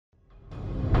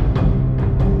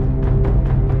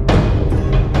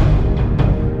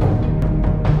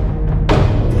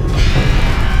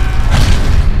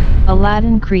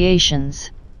Aladdin Creations.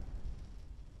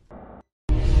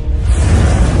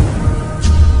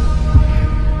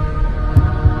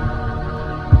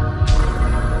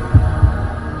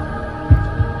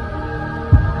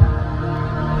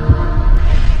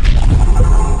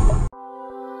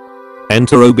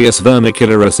 Enterobius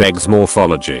Vermicularis eggs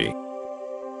morphology.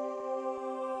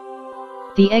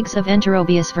 The eggs of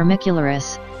Enterobius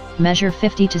Vermicularis measure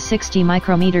 50 to 60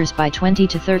 micrometers by 20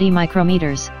 to 30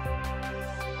 micrometers.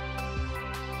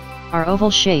 Are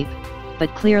oval shape,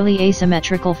 but clearly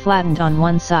asymmetrical, flattened on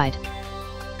one side,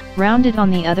 rounded on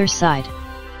the other side.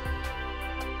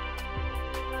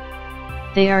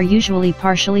 They are usually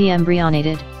partially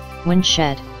embryonated when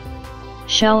shed.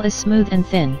 Shell is smooth and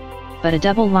thin, but a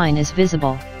double line is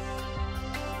visible.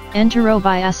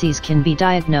 Enterobiasis can be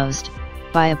diagnosed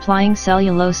by applying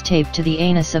cellulose tape to the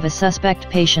anus of a suspect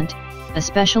patient,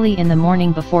 especially in the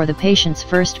morning before the patient's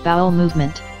first bowel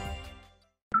movement.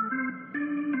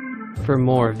 For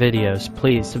more videos,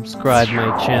 please subscribe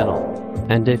my channel.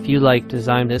 And if you like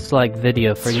design this like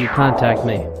video for you, contact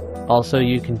me. Also,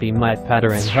 you can be my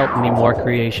pattern and help me more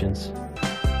creations.